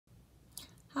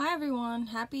Hi everyone,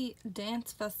 happy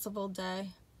Dance Festival Day.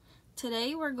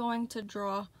 Today we're going to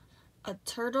draw a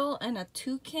turtle and a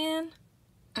toucan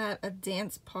at a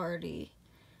dance party.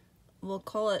 We'll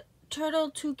call it Turtle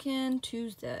Toucan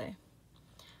Tuesday.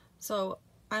 So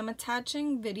I'm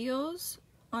attaching videos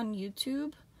on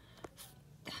YouTube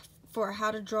for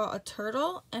how to draw a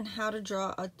turtle and how to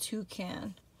draw a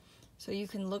toucan. So you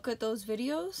can look at those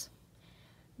videos,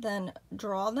 then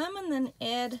draw them, and then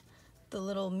add the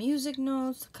little music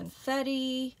notes,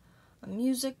 confetti, a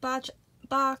music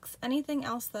box, anything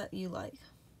else that you like.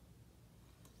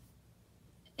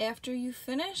 After you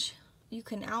finish, you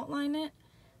can outline it,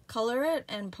 color it,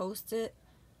 and post it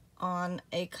on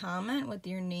a comment with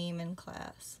your name in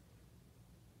class.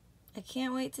 I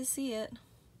can't wait to see it.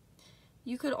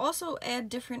 You could also add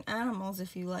different animals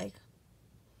if you like.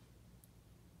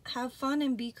 Have fun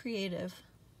and be creative.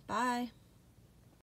 Bye.